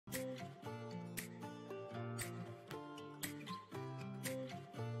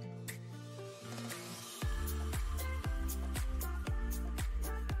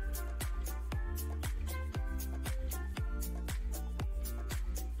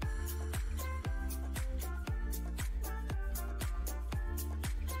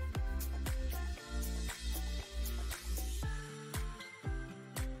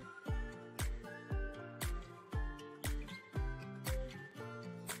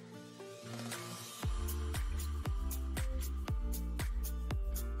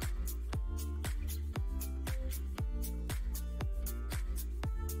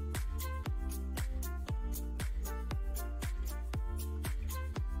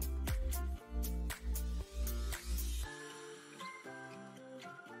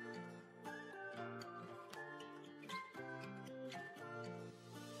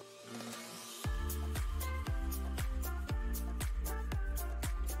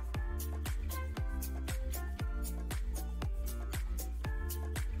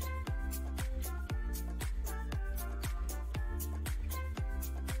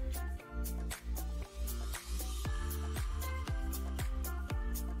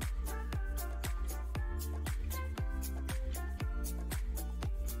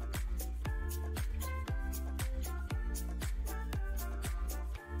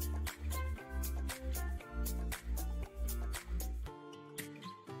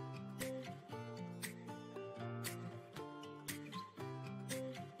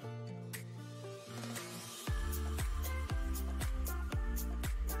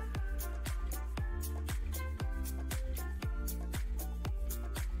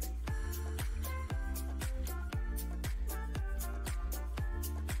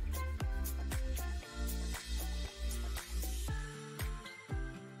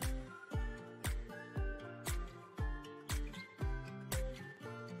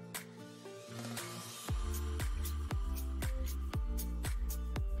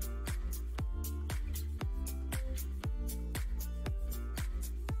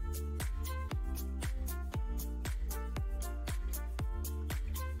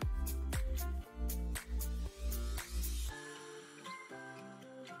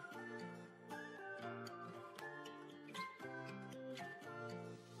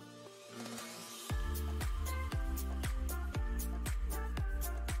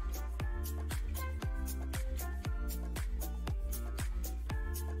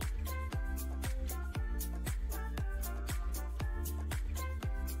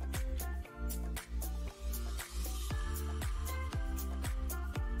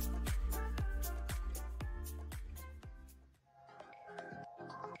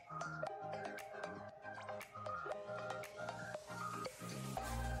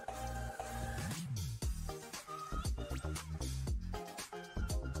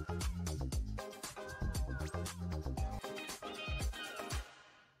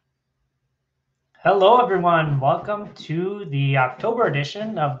Hello, everyone. Welcome to the October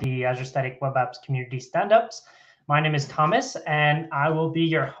edition of the Azure Static Web Apps Community Stand-Ups. My name is Thomas, and I will be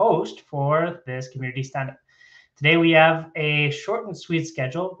your host for this community stand-up. Today, we have a short and sweet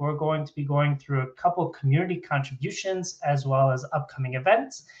schedule. We're going to be going through a couple community contributions as well as upcoming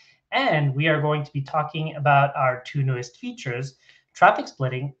events. And we are going to be talking about our two newest features, traffic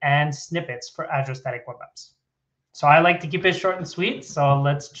splitting and snippets for Azure Static Web Apps. So I like to keep it short and sweet, so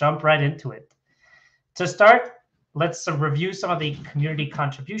let's jump right into it. To start, let's review some of the community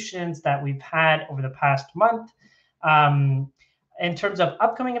contributions that we've had over the past month. In terms of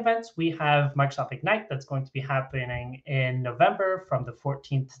upcoming events, we have Microsoft Ignite that's going to be happening in November from the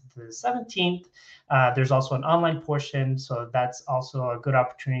 14th to the 17th. There's also an online portion, so that's also a good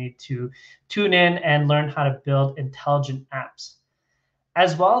opportunity to tune in and learn how to build intelligent apps.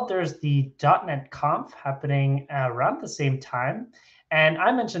 As well, there's the .NET Conf happening around the same time. And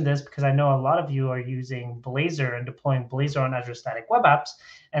I mentioned this because I know a lot of you are using Blazor and deploying Blazor on Azure Static Web Apps.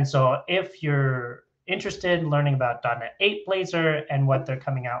 And so if you're interested in learning about .NET 8 Blazor and what they're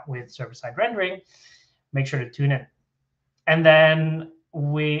coming out with server-side rendering, make sure to tune in. And then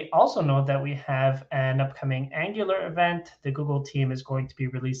we also know that we have an upcoming Angular event. The Google team is going to be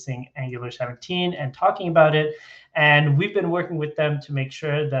releasing Angular 17 and talking about it. And we've been working with them to make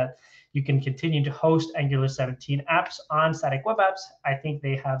sure that you can continue to host Angular 17 apps on Static Web Apps. I think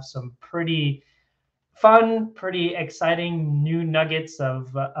they have some pretty fun, pretty exciting new nuggets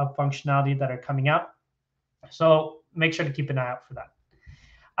of functionality that are coming out. So make sure to keep an eye out for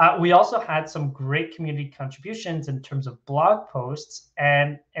that. We also had some great community contributions in terms of blog posts.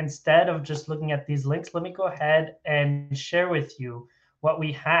 And instead of just looking at these links, let me go ahead and share with you what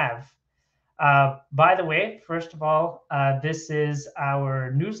we have. By the way, first of all, this is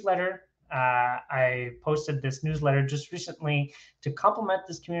our newsletter. I posted this newsletter just recently to complement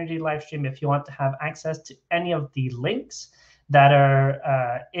this community live stream. If you want to have access to any of the links that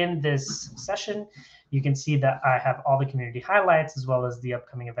are in this session, you can see that I have all the community highlights as well as the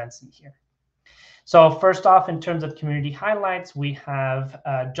upcoming events in here. So first off, in terms of community highlights, we have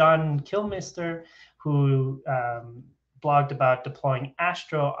John Kilmister, who blogged about deploying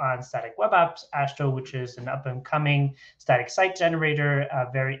Astro on Static Web Apps. Astro, which is an up-and-coming static site generator,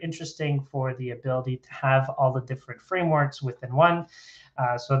 very interesting for the ability to have all the different frameworks within one.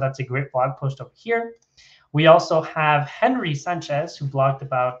 So that's a great blog post over here. We also have Henry Sanchez, who blogged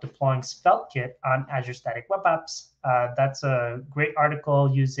about deploying SvelteKit on Azure Static Web Apps. That's a great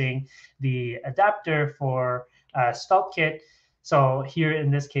article using the adapter for SvelteKit. So here in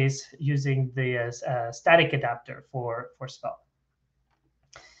this case, using the static adapter for Svelte.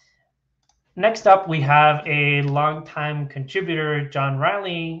 Next up, we have a longtime contributor, John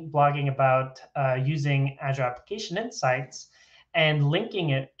Riley, blogging about using Azure Application Insights and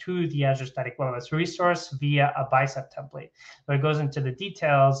linking it to the Azure Static Web Apps resource via a bicep template. So it goes into the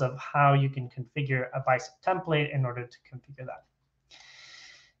details of how you can configure a bicep template in order to configure that.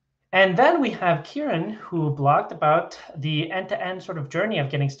 And then we have Kieran, who blogged about the end-to-end sort of journey of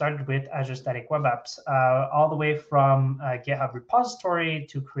getting started with Azure Static Web Apps, all the way from a GitHub repository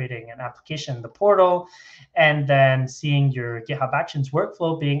to creating an application in the portal, and then seeing your GitHub Actions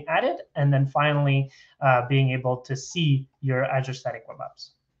workflow being added, and then finally being able to see your Azure Static Web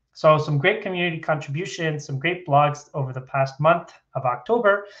Apps. So some great community contributions, some great blogs over the past month of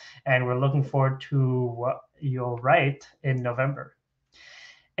October, and we're looking forward to what you'll write in November.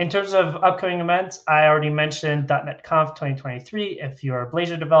 In terms of upcoming events, I already mentioned .NET Conf 2023. If you're a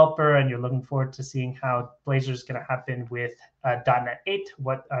Blazor developer and you're looking forward to seeing how Blazor is going to happen with .NET 8,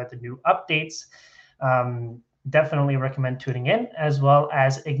 what are the new updates, definitely recommend tuning in, as well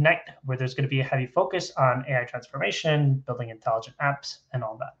as Ignite, where there's going to be a heavy focus on AI transformation, building intelligent apps, and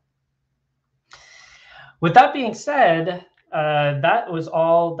all that. With that being said, that was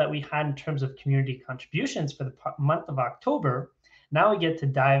all that we had in terms of community contributions for the month of October. Now we get to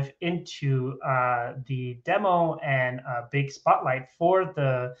dive into the demo and a big spotlight for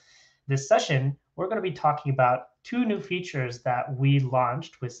this session. We're going to be talking about two new features that we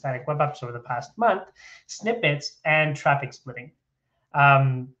launched with Static Web Apps over the past month, Snippets and traffic splitting.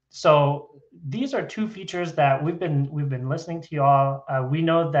 So these are two features that we've been listening to you all. We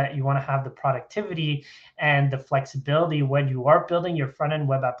know that you want to have the productivity and the flexibility when you are building your front-end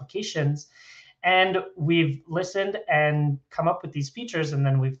web applications. And we've listened and come up with these features, and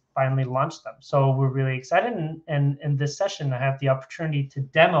then we've finally launched them. So we're really excited. And in this session, I have the opportunity to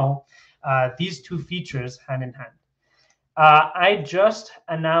demo these two features hand in hand. I just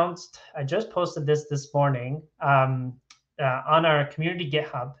posted this morning. on our community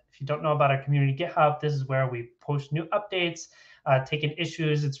GitHub. If you don't know about our community GitHub, this is where we post new updates, take in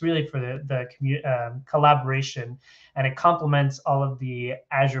issues. It's really for the collaboration, and it complements all of the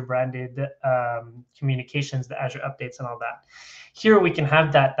Azure branded communications, the Azure updates and all that. Here we can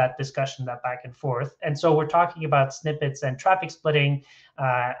have that discussion, that back and forth. And so we're talking about snippets and traffic splitting.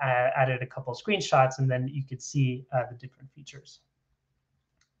 I added a couple of screenshots, and then you could see the different features.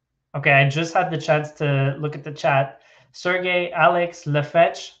 Okay, I just had the chance to look at the chat. Sergey, Alex,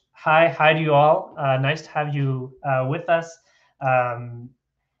 Lefetch, hi to you all. Nice to have you with us.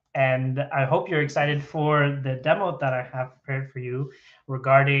 And I hope you're excited for the demo that I have prepared for you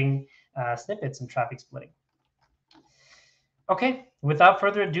regarding snippets and traffic splitting. Okay, without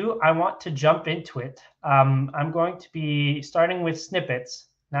further ado, I want to jump into it. I'm going to be starting with snippets.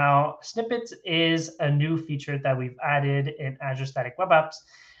 Now, snippets is a new feature that we've added in Azure Static Web Apps.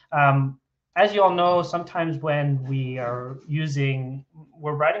 As you all know, sometimes when we're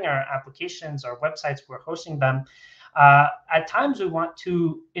writing our applications, our websites, we're hosting them. At times we want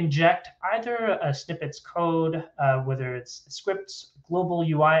to inject either a snippets code, whether it's scripts, global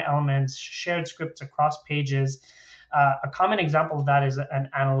UI elements, shared scripts across pages. A common example of that is an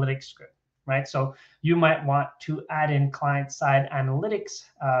analytics script, right? So you might want to add in client-side analytics.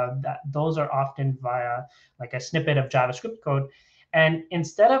 Those are often via like a snippet of JavaScript code. And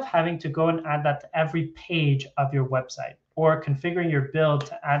instead of having to go and add that to every page of your website or configuring your build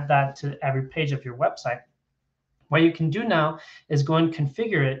to add that to every page of your website, what you can do now is go and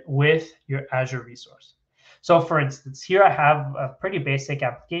configure it with your Azure resource. So for instance, here I have a pretty basic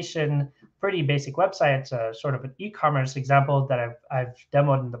application, pretty basic website. It's a sort of an e-commerce example that I've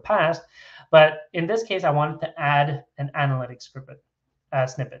demoed in the past. But in this case, I wanted to add an analytics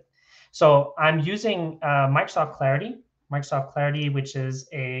snippet. So I'm using Microsoft Clarity, which is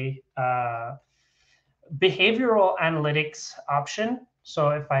a behavioral analytics option. So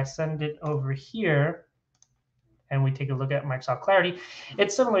if I send it over here, and we take a look at Microsoft Clarity,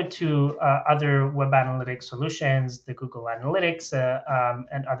 it's similar to other web analytics solutions, the Google Analytics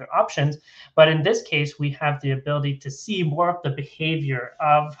and other options. But in this case, we have the ability to see more of the behavior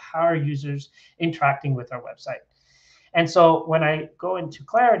of how our users interacting with our website. And so when I go into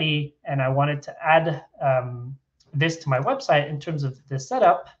Clarity and I wanted to add this to my website in terms of the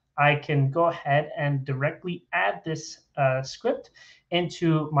setup, I can go ahead and directly add this script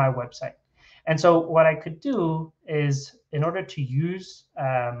into my website. And so what I could do is, in order to use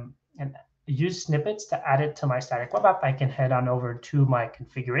snippets to add it to my static web app, I can head on over to my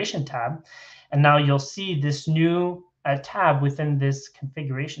configuration tab. And now you'll see this new tab within this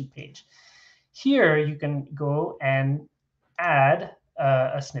configuration page. Here, you can go and add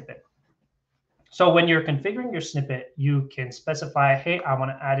a snippet. So when you're configuring your snippet, you can specify, hey, I want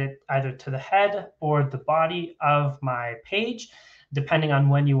to add it either to the head or the body of my page, depending on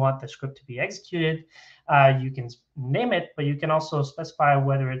when you want the script to be executed. You can name it, but you can also specify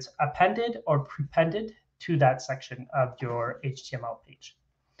whether it's appended or prepended to that section of your HTML page.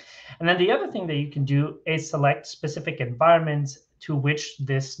 And then the other thing that you can do is select specific environments to which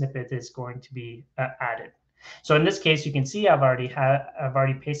this snippet is going to be added. So in this case, you can see I've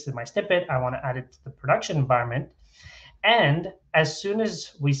already pasted my snippet. I want to add it to the production environment. And as soon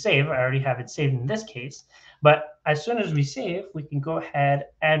as we save, I already have it saved in this case, but as soon as we save, we can go ahead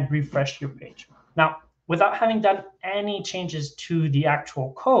and refresh your page. Now, without having done any changes to the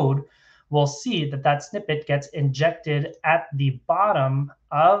actual code, we'll see that that snippet gets injected at the bottom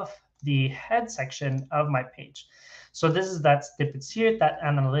of the head section of my page. So this is that snippets here, that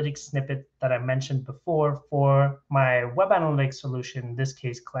analytics snippet that I mentioned before for my web analytics solution, in this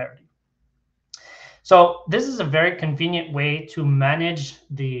case, Clarity. So this is a very convenient way to manage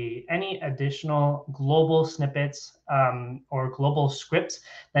any additional global snippets or global scripts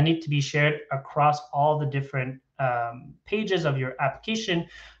that need to be shared across all the different pages of your application.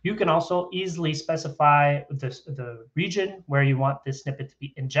 You can also easily specify the region where you want this snippet to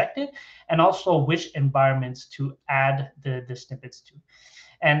be injected, and also which environments to add the snippets to.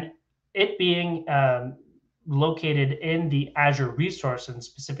 And it being located in the Azure resource and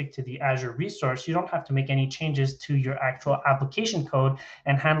specific to the Azure resource, you don't have to make any changes to your actual application code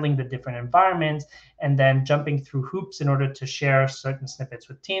and handling the different environments and then jumping through hoops in order to share certain snippets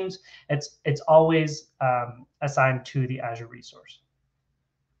with teams. It's always assigned to the Azure resource.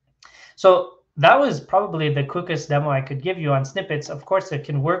 So that was probably the quickest demo I could give you on snippets. Of course, it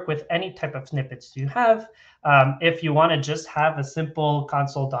can work with any type of snippets you have. If you want to just have a simple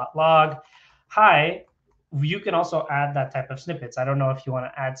console.log, hi, you can also add that type of snippets. I don't know if you want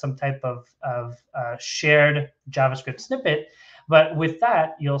to add some type of shared JavaScript snippet, But with that,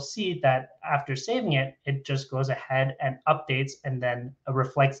 you'll see that after saving it, it just goes ahead and updates and then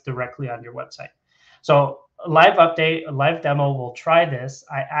reflects directly on your website. So live update, a live demo, we'll try this.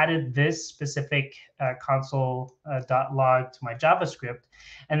 I added this specific console.log to my JavaScript.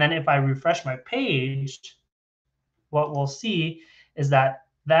 And then if I refresh my page, what we'll see is that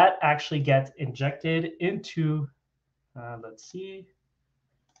that actually gets injected into, let's see.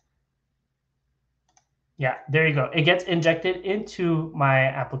 Yeah, there you go. It gets injected into my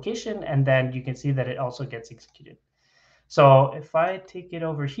application, and then you can see that it also gets executed. So if I take it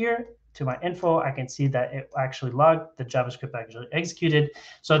over here to my info, I can see that it actually logged, the JavaScript actually executed.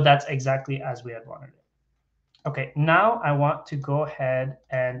 So that's exactly as we had wanted it. Okay, now I want to go ahead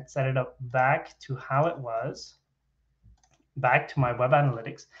and set it up back to how it was, back to my web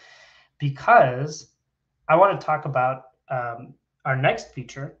analytics, because I want to talk about our next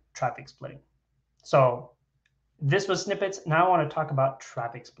feature, traffic splitting. So this was snippets. Now I want to talk about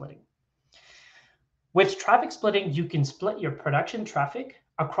traffic splitting. With traffic splitting, you can split your production traffic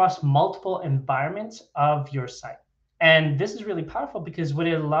across multiple environments of your site. And this is really powerful because what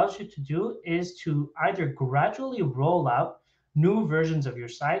it allows you to do is to either gradually roll out new versions of your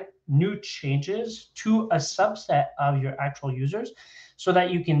site, new changes to a subset of your actual users, so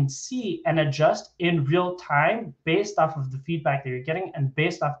that you can see and adjust in real time based off of the feedback that you're getting and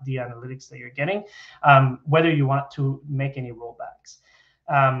based off of the analytics that you're getting, whether you want to make any rollbacks.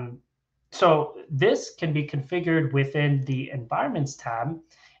 So this can be configured within the environments tab.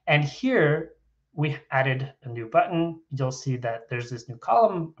 And here we added a new button. You'll see that there's this new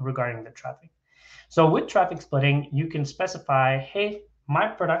column regarding the traffic. So with traffic splitting, you can specify, hey, my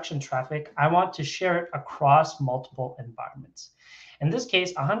production traffic, I want to share it across multiple environments. In this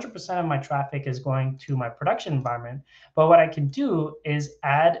case, 100% of my traffic is going to my production environment. But what I can do is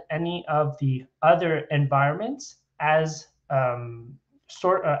add any of the other environments as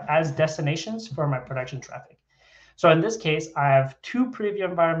as destinations for my production traffic. So in this case, I have two preview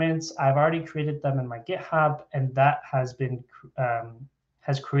environments. I've already created them in my GitHub, and that has been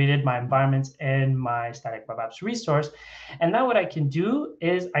has created my environments in my static web apps resource. And now what I can do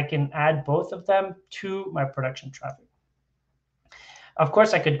is I can add both of them to my production traffic. Of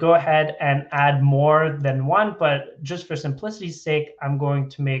course, I could go ahead and add more than one, but just for simplicity's sake, I'm going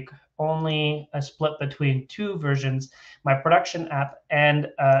to make only a split between two versions, my production app and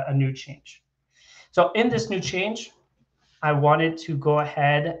a new change. So in this new change, I wanted to go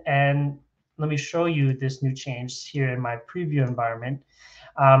ahead and let me show you this new change here in my preview environment.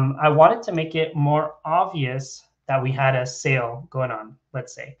 I wanted to make it more obvious that we had a sale going on,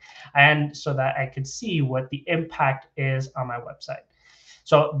 let's say, and so that I could see what the impact is on my website.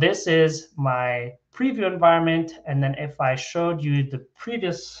 So this is my preview environment. And then if I showed you the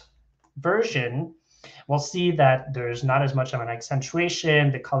previous version, we'll see that there's not as much of an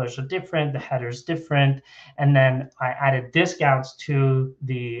accentuation. The colors are different. The header is different. And then I added discounts to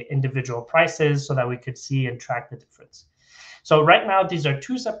the individual prices so that we could see and track the difference. So right now, these are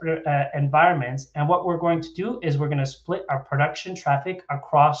two separate environments. And what we're going to do is we're going to split our production traffic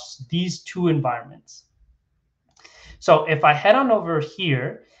across these two environments. So if I head on over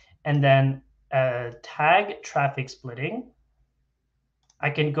here and then tag traffic splitting, I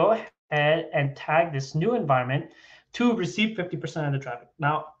can go ahead and tag this new environment to receive 50% of the traffic.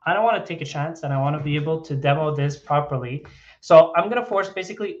 Now, I don't want to take a chance, and I want to be able to demo this properly. So I'm going to force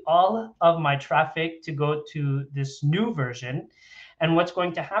basically all of my traffic to go to this new version. And what's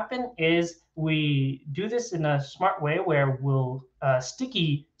going to happen is we do this in a smart way where we'll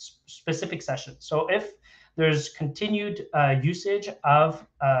sticky specific sessions. So if there's continued usage of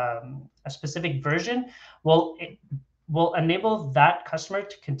a specific version, we'll enable that customer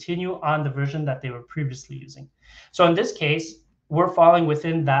to continue on the version that they were previously using. So in this case, we're falling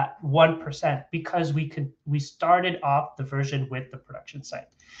within that 1% because we started off the version with the production site.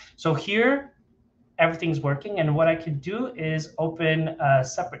 So here, everything's working. And what I can do is open a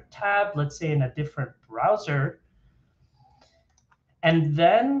separate tab, let's say in a different browser. And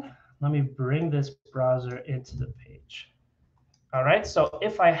then let me bring this browser into the page. All right, so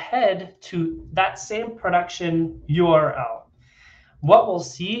if I head to that same production URL, what we'll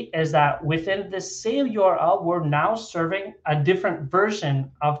see is that within the same URL, we're now serving a different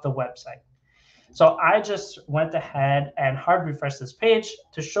version of the website. So I just went ahead and hard refreshed this page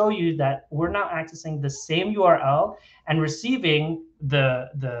to show you that we're now accessing the same URL and receiving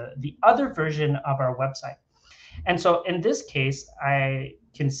the other version of our website. And so in this case, I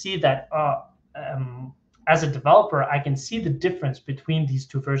can see that as a developer, I can see the difference between these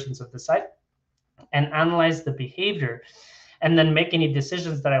two versions of the site and analyze the behavior and then make any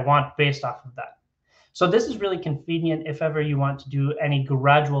decisions that I want based off of that. So this is really convenient if ever you want to do any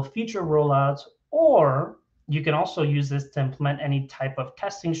gradual feature rollouts, or you can also use this to implement any type of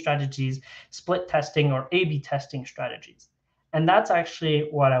testing strategies, split testing or A/B testing strategies. And that's actually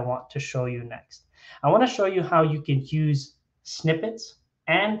what I want to show you next. I want to show you how you can use snippets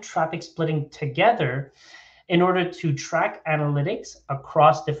and traffic splitting together in order to track analytics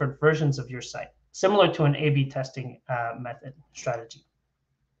across different versions of your site, similar to an A/B testing method strategy.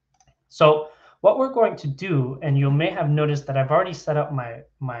 So what we're going to do, and you may have noticed that I've already set up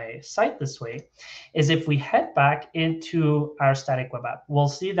my site this way, is if we head back into our static web app, we'll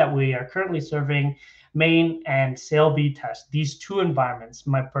see that we are currently serving main and sale B test, these two environments,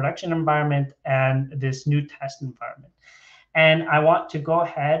 my production environment and this new test environment. And I want to go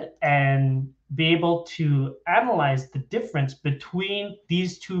ahead and be able to analyze the difference between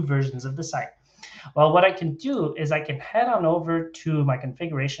these two versions of the site. Well, what I can do is I can head on over to my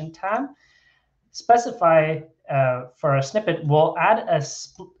configuration tab, specify for a snippet, we'll add a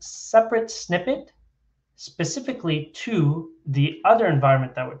separate snippet specifically to the other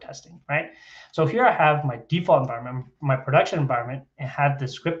environment that we're testing, right? So here I have my default environment, my production environment, and had the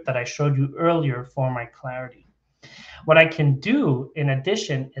script that I showed you earlier for my clarity. What I can do in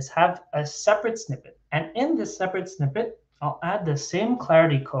addition is have a separate snippet. And in this separate snippet, I'll add the same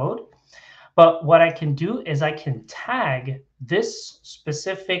clarity code. But what I can do is I can tag this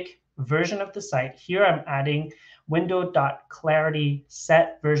specific version of the site. Here I'm adding window.clarity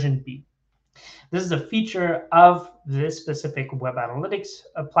set version B. This is a feature of this specific web analytics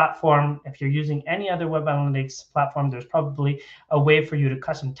platform. If you're using any other web analytics platform, there's probably a way for you to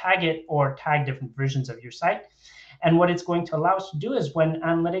custom tag it or tag different versions of your site. And what it's going to allow us to do is when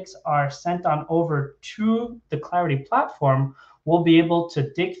analytics are sent on over to the Clarity platform, we'll be able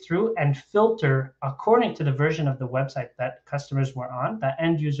to dig through and filter according to the version of the website that customers were on, that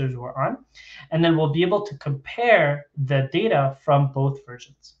end users were on. And then we'll be able to compare the data from both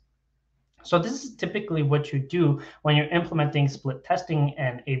versions. So this is typically what you do when you're implementing split testing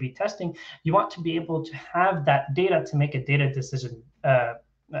and A/B testing. You want to be able to have that data to make a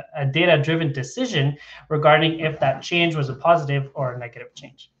data-driven decision regarding if that change was a positive or a negative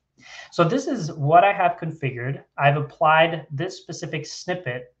change. So this is what I have configured. I've applied this specific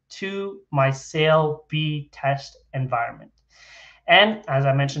snippet to my sale B test environment. And as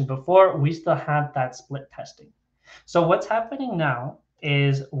I mentioned before, we still have that split testing. So what's happening now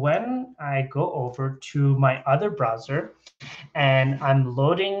is when I go over to my other browser and I'm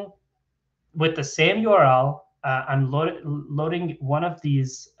loading with the same URL, I'm loading one of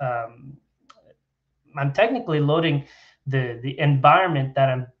these. I'm technically loading the environment that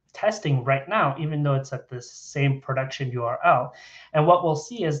I'm testing right now, even though it's at the same production URL. And what we'll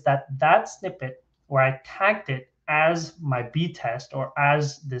see is that that snippet where I tagged it as my B test or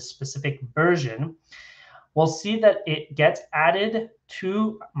as this specific version, we'll see that it gets added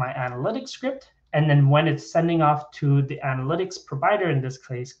to my analytics script. And then when it's sending off to the analytics provider, in this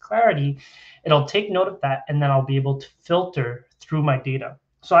case, Clarity, it'll take note of that, and then I'll be able to filter through my data.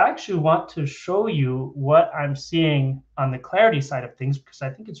 So I actually want to show you what I'm seeing on the Clarity side of things, because I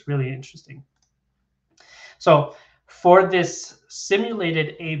think it's really interesting. So for this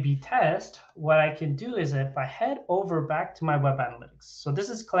simulated A/B test, what I can do is if I head over back to my web analytics. So this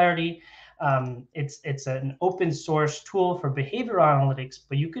is Clarity. It's an open source tool for behavioral analytics,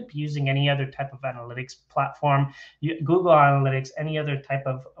 but you could be using any other type of analytics platform, Google Analytics, any other type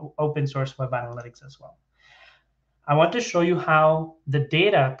of open source web analytics as well. I want to show you how the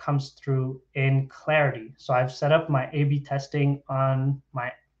data comes through in Clarity. So I've set up my A/B testing on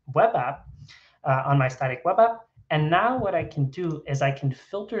my web app, on my static web app. And now what I can do is I can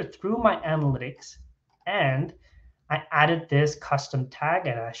filter through my analytics, and I added this custom tag,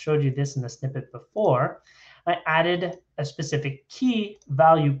 and I showed you this in the snippet before. I added a specific key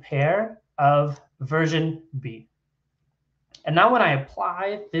value pair of version B. And now when I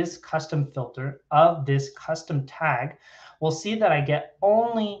apply this custom filter of this custom tag, we'll see that I get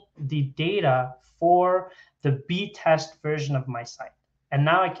only the data for the B test version of my site. And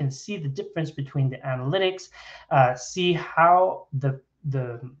now I can see the difference between the analytics, see how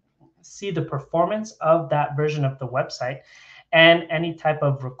see the performance of that version of the website, and any type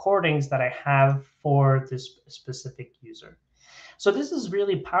of recordings that I have for this specific user. So this is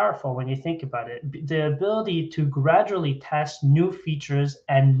really powerful when you think about it. The ability to gradually test new features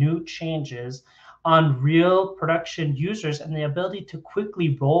and new changes on real production users, and the ability to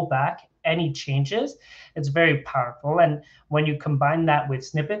quickly roll back any changes, it's very powerful. And when you combine that with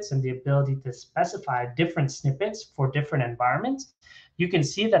snippets and the ability to specify different snippets for different environments, you can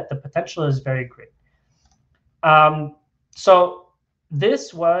see that the potential is very great. So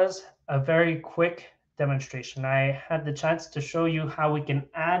this was a very quick demonstration, I had the chance to show you how we can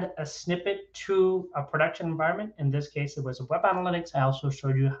add a snippet to a production environment. In this case, it was web analytics. I also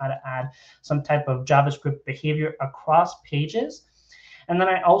showed you how to add some type of JavaScript behavior across pages. And then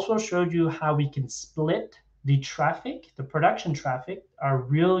I also showed you how we can split the traffic, the production traffic, our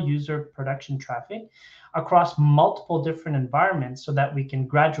real user production traffic, across multiple different environments so that we can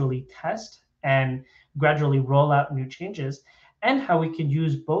gradually test and gradually roll out new changes, and how we can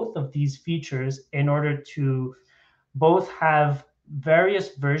use both of these features in order to both have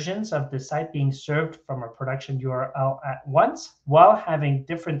various versions of the site being served from a production URL at once, while having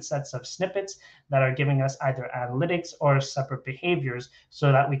different sets of snippets that are giving us either analytics or separate behaviors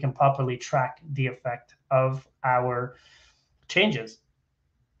so that we can properly track the effect of our changes.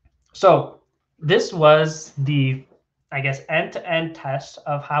 So this was the, I guess, end-to-end test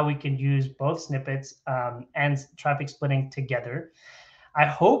of how we can use both snippets and traffic splitting together. I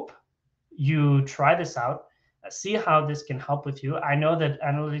hope you try this out, see how this can help with you. I know that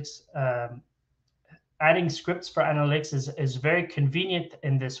analytics, adding scripts for analytics is very convenient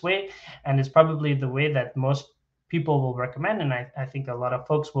in this way, and it's probably the way that most people will recommend, and I think a lot of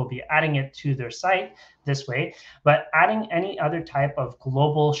folks will be adding it to their site this way. But adding any other type of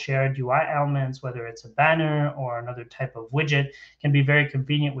global shared UI elements, whether it's a banner or another type of widget, can be very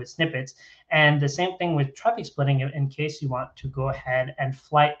convenient with snippets. And the same thing with traffic splitting in case you want to go ahead and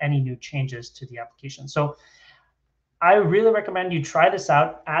flight any new changes to the application. So I really recommend you try this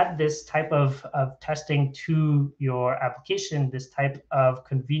out, add this type of testing to your application, this type of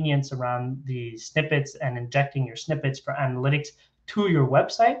convenience around the snippets and injecting your snippets for analytics to your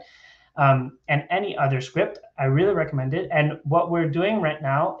website, and any other script. I really recommend it. And what we're doing right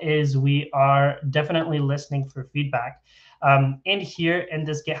now is we are definitely listening for feedback. In here, in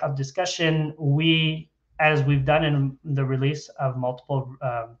this GitHub discussion, as we've done in the release of multiple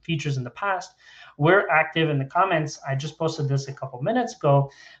features in the past, we're active in the comments. I just posted this a couple minutes ago,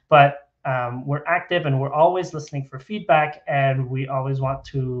 but we're active and we're always listening for feedback, and we always want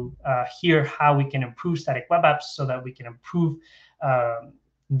to hear how we can improve static web apps so that we can improve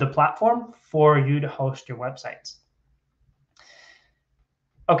the platform for you to host your websites.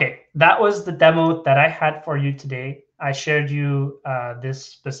 Okay, that was the demo that I had for you today. I shared you this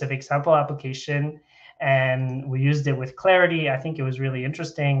specific sample application, and we used it with Clarity. I think it was really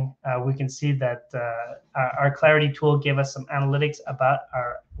interesting. We can see that our Clarity tool gave us some analytics about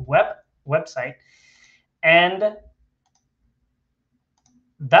our website. And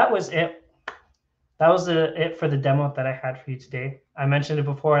that was it. That was it for the demo that I had for you today. I mentioned it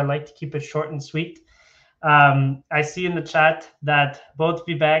before. I like to keep it short and sweet. I see in the chat that both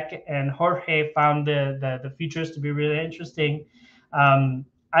Vivek and Jorge found the features to be really interesting.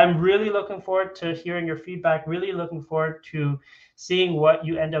 I'm really looking forward to hearing your feedback, really looking forward to seeing what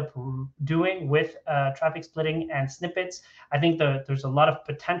you end up doing with traffic splitting and snippets. I think there's a lot of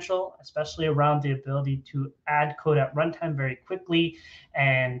potential, especially around the ability to add code at runtime very quickly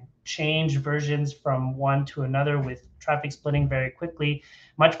and change versions from one to another with traffic splitting very quickly,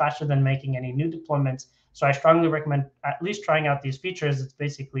 much faster than making any new deployments. So I strongly recommend at least trying out these features. It's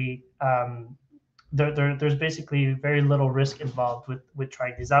basically there's basically very little risk involved with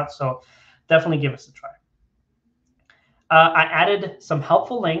trying these out. So definitely give us a try. I added some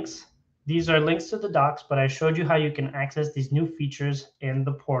helpful links. These are links to the docs, but I showed you how you can access these new features in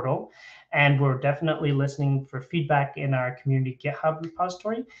the portal. And we're definitely listening for feedback in our community GitHub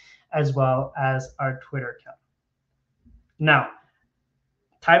repository, as well as our Twitter account. Now,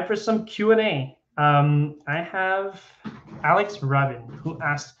 time for some Q&A. I have Alex Robin, who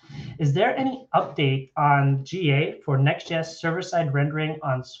asked, is there any update on GA for Next.js server-side rendering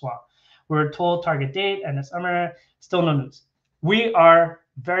on Swap? We're told target date and the summer, still no news. We are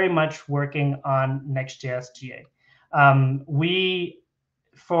very much working on Next.js GA.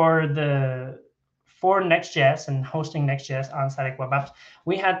 For Next.js and hosting Next.js on static web apps,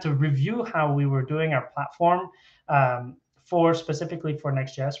 we had to review how we were doing our platform specifically for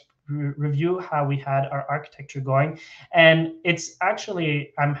Next.js, review how we had our architecture going. And it's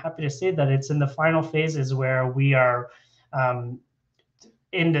actually, I'm happy to say that it's in the final phases where we are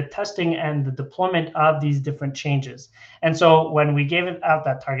in the testing and the deployment of these different changes. And so when we gave it out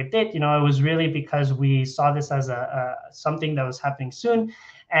that target date, it was really because we saw this as something that was happening soon,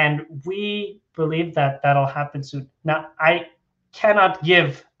 and we believe that that'll happen soon. Now, I cannot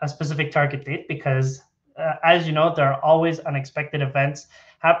give a specific target date because, as you know, there are always unexpected events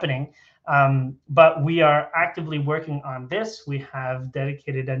happening. But we are actively working on this. We have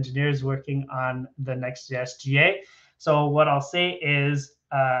dedicated engineers working on the Next.js GA. So what I'll say is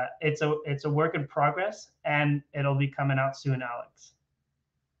it's a work in progress, and it'll be coming out soon, Alex.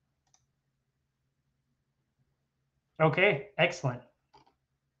 Okay, excellent.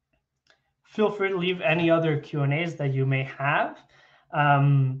 Feel free to leave any other Q&As that you may have,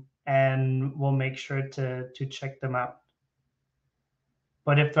 and we'll make sure to check them out.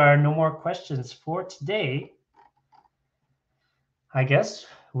 But if there are no more questions for today, I guess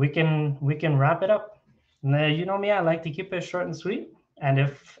we can wrap it up. You know me, I like to keep it short and sweet. And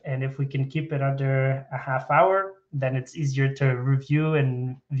if we can keep it under a half hour, then it's easier to review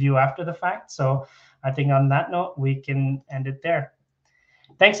and view after the fact. So I think on that note, we can end it there.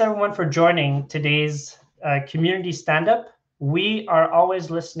 Thanks everyone for joining today's community stand-up. We are always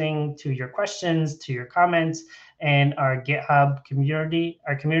listening to your questions, to your comments, and our GitHub community,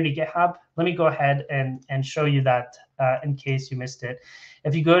 our community GitHub. Let me go ahead and show you that in case you missed it.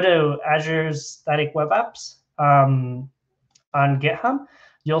 If you go to Azure's Static Web Apps on GitHub,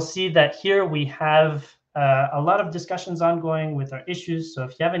 you'll see that here we have a lot of discussions ongoing with our issues. So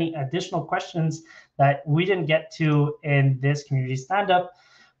if you have any additional questions that we didn't get to in this community stand-up,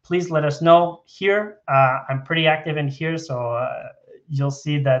 please let us know here. I'm pretty active in here, so you'll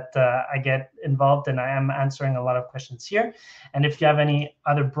see that I get involved and I am answering a lot of questions here. And if you have any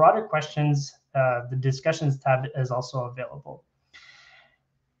other broader questions, the discussions tab is also available.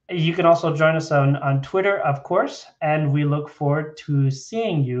 You can also join us on Twitter, of course, and we look forward to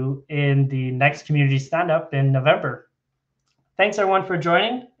seeing you in the next community stand-up in November. Thanks, everyone, for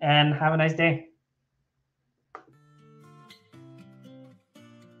joining, and have a nice day.